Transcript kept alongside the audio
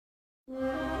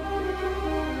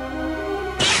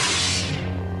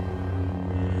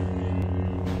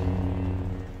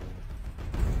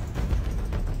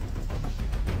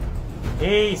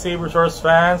Hey Saber Source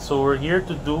fans, so we're here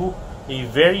to do a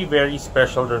very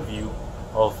special review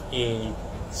of a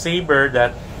saber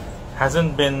that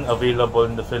hasn't been available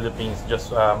in the Philippines,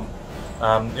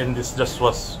 and this just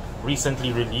was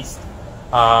recently released.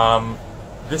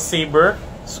 This saber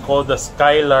is called the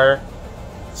Skylar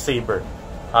Saber.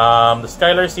 The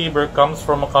Skylar Saber comes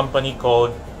from a company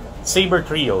called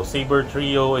Sabertrio.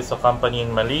 Sabertrio is a company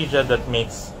in Malaysia that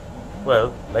makes,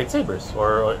 well, lightsabers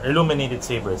or illuminated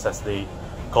sabers as they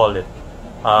call it.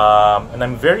 And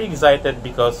I'm very excited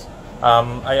because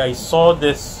I saw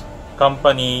this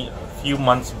company a few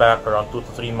months back, around 2 to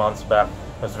 3 months back.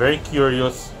 I was very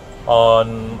curious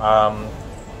on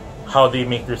how they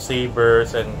make their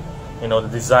sabers and the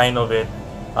design of it.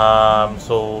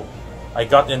 So I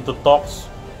got into talks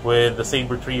with the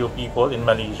Sabertrio people in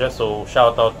Malaysia. So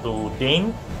shout out to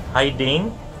Dane. Hi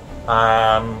Dane.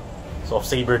 Of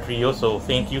Sabertrio, so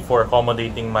thank you for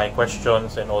accommodating my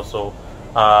questions and also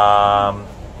of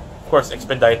course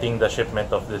expediting the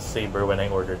shipment of this saber when I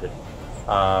ordered it.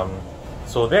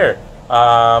 So the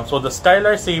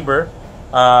Skylar Saber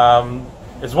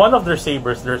is one of their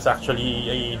sabers. There's actually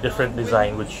a different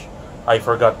design which I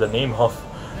forgot the name of,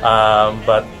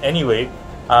 but anyway,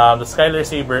 the Skylar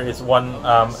Saber is one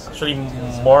actually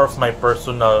more of my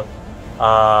personal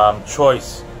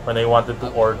choice when I wanted to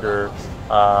order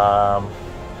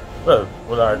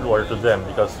order to them,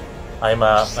 because I'm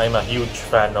a huge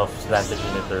fan of slanted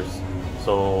emitters.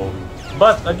 So,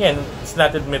 but again,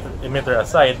 slanted emitter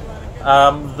aside,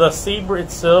 the saber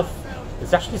itself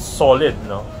is actually solid.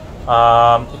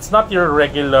 It's not your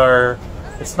regular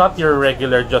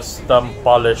just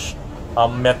polished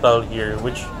metal here,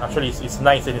 which actually is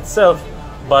nice in itself.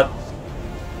 But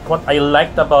what I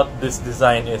liked about this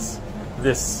design is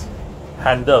this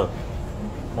handle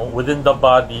within the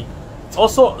body. It's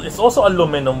also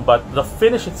aluminum, but the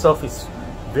finish itself is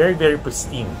very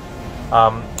pristine.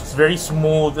 It's very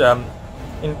smooth.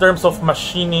 In terms of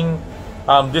machining,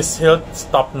 this hilt is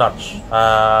top notch.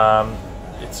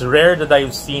 It's rare that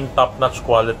I've seen top notch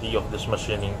quality of this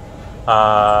machining,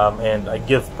 and I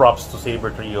give props to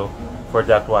Sabertrio for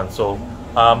that one. So,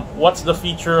 what's the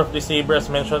feature of the saber? As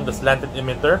mentioned, the slanted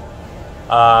emitter.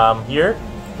 Here,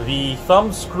 the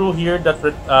thumb screw here that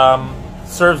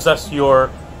serves as your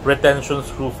retention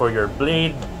screw for your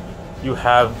blade. You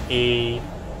have a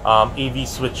AV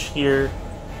switch here,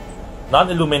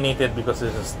 non-illuminated because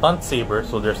it's a stunt saber,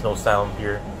 so there's no sound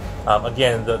here.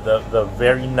 Again, the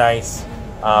very nice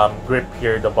grip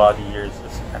here. The body here is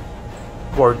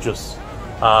gorgeous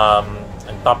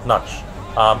and top notch.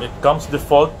 It comes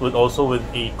default with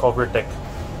a CoverTech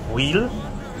wheel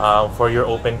for your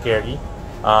open carry.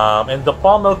 And the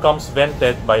pommel comes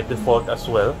vented by default as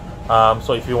well.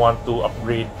 So if you want to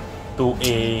upgrade to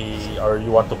or you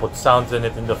want to put sounds in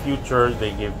it in the future,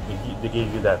 they give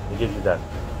you that.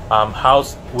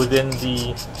 Housed within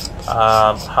the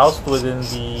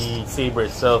saber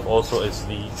itself also is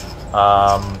the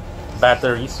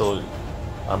battery. So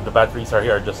the batteries are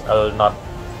here. I'll not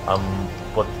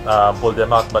pull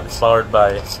them out, but it's powered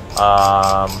by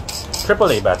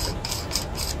AAA battery.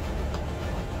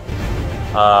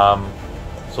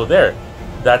 So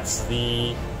that's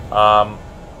the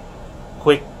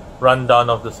quick rundown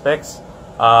of the specs.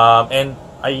 And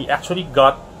I actually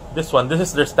got this one. This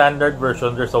is their standard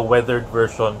version. There's a weathered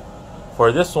version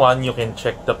for this one. You can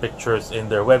check the pictures in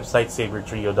their website,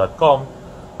 sabertrio.com.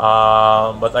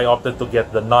 But I opted to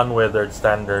get the non-weathered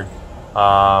standard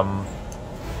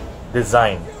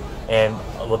design. And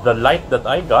with the light that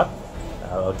I got,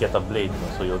 I'll get a blade,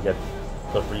 so you'll get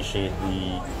to appreciate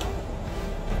the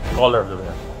color of the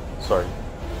blade. Sorry.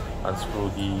 Unscrew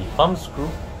the thumb screw,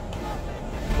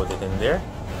 put it in there,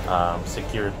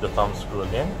 secure the thumb screw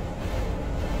again.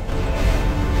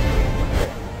 Okay.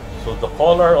 So the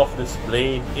color of this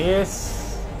blade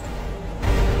is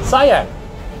cyan.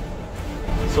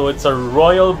 So it's a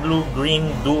royal blue-green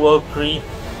dual Cree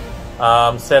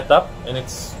setup, and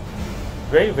it's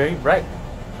very bright.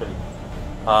 Actually,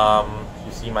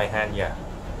 you see my hand, yeah.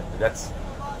 That's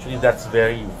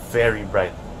very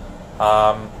bright.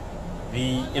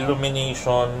 The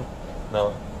illumination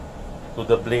to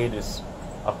the blade is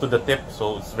up to the tip,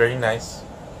 so it's very nice.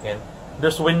 And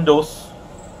there's windows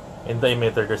in the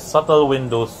emitter. There's subtle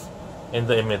windows in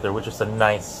the emitter, which is a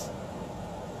nice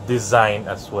design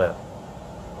as well.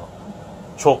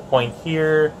 Choke point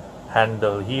here,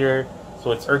 handle here,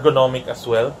 so it's ergonomic as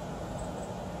well.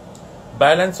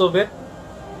 Balance of it,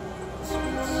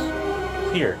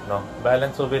 it's here.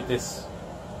 Balance of it is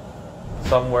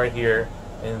somewhere here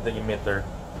in the emitter,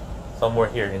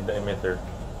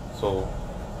 so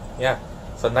yeah,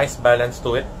 it's a nice balance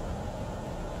to it.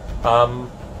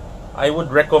 I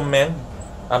would recommend.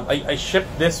 I ship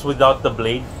this without the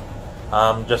blade,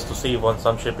 just to save on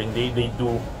some shipping. They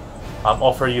do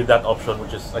offer you that option,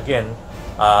 which is again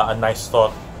a nice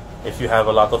thought if you have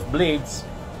a lot of blades.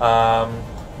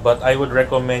 But I would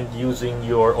recommend using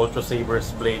your Ultra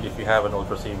Saber's blade if you have an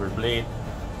Ultra Saber blade,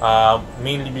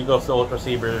 mainly because the Ultra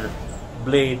Saber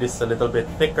blade is a little bit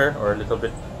thicker, or a little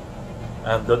bit,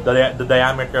 the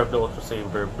diameter of the Ultra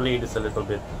Saber blade is a little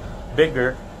bit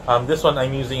bigger. This one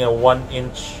I'm using a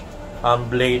 1-inch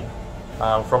blade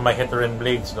from my Heteron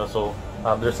blades, so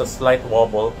there's a slight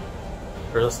wobble.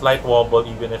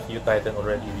 Even if you tighten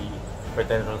already the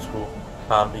retention screw,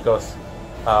 because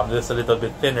this is a little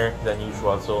bit thinner than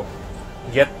usual. So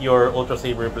get your Ultra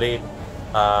Saber blade,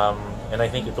 and I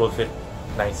think it will fit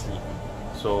nicely.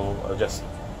 So I'll just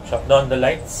shut down the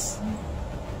lights.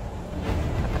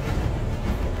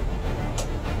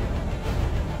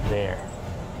 There.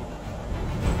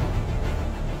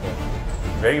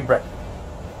 Very bright.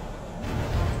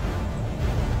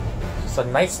 It's a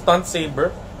nice stunt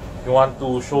saber. If you want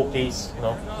to showcase,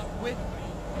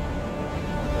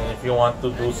 if you want to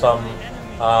do some,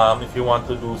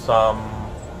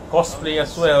 cosplay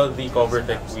as well, the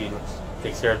CoverTech wheel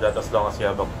takes care of that, as long as you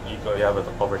have a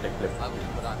CoverTech clip.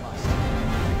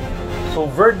 So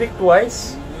verdict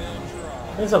wise,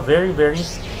 it's a very, very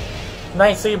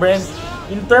nice saber. And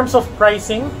in terms of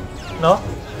pricing,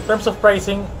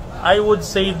 I would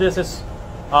say this is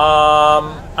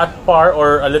at par,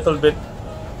 or a little bit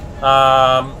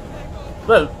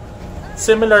well,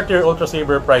 similar to your Ultra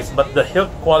Saber price, but the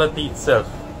hilt quality itself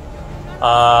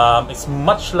is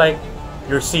much like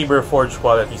your Saber Forge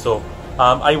quality. So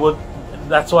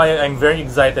that's why I'm very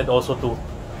excited also to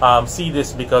see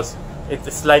this, because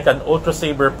it's like an Ultra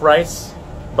Saber price,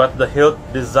 but the hilt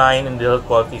design and the hilt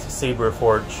quality is Saber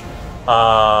Forge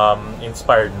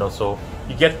inspired. So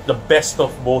you get the best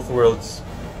of both worlds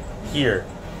here.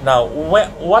 Now,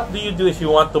 what do you do if you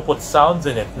want to put sounds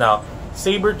in it? Now,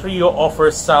 Sabertrio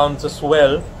offers sounds as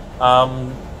well.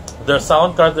 Their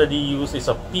sound card that they use is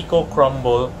a Pico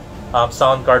Crumble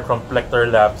sound card from Plector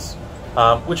Labs,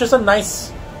 which is a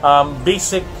nice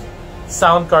basic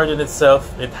sound card in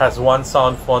itself. It has one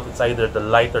sound font. It's either the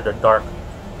light or the dark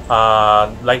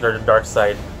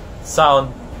side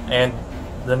sound. And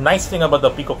the nice thing about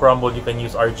the Pico Crumble, you can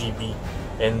use RGB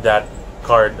in that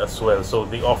card as well. So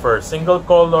they offer single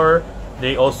color.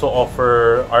 They also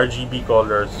offer RGB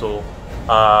colors. So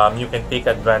you can take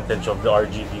advantage of the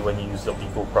RGB when you use the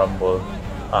Pico Crumble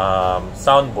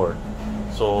soundboard.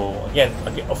 So again,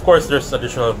 of course, there's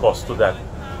additional cost to that.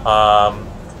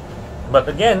 But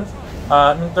again,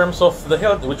 in terms of the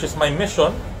hilt, which is my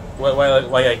mission,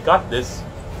 why I got this,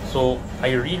 so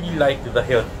I really like the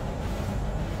hilt,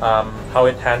 how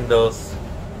it handles,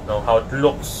 how it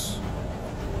looks.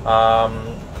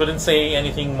 Couldn't say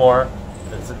anything more.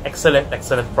 It's an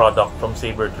excellent product from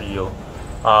Sabertrio.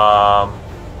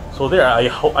 So there, I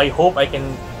hope I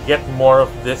can get more of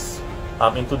this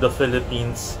into the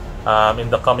Philippines in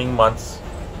the coming months.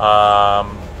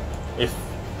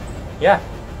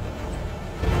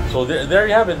 So there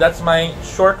you have it. That's my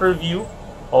short review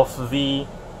of the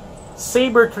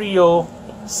Sabertrio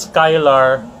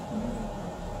Skylar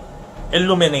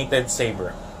Illuminated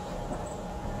Saber.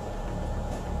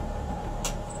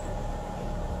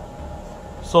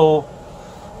 So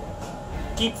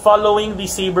keep following the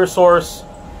Saber Source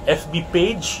FB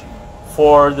page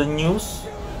for the news.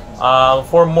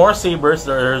 For more sabers,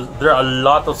 there are a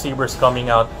lot of sabers coming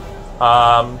out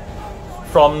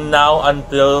from now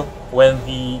until when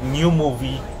the new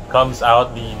movie comes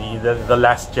out, the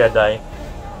Last Jedi,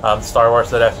 Star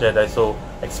Wars: The Last Jedi. So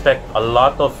expect a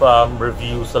lot of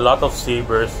reviews, a lot of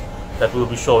sabers that we'll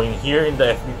be showing here in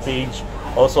the FB page,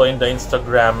 also in the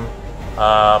Instagram.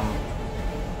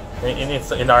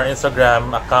 In our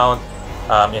Instagram account,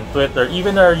 in Twitter,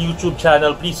 even our YouTube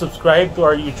channel. Please subscribe to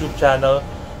our YouTube channel.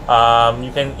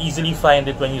 You can easily find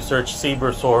it when you search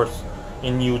Saber Source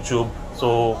in YouTube.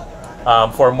 So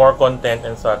for more content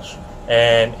and such.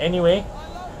 And anyway,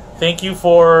 thank you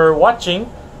for watching.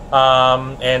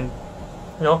 And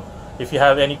if you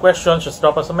have any questions, just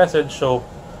drop us a message. So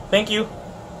thank you.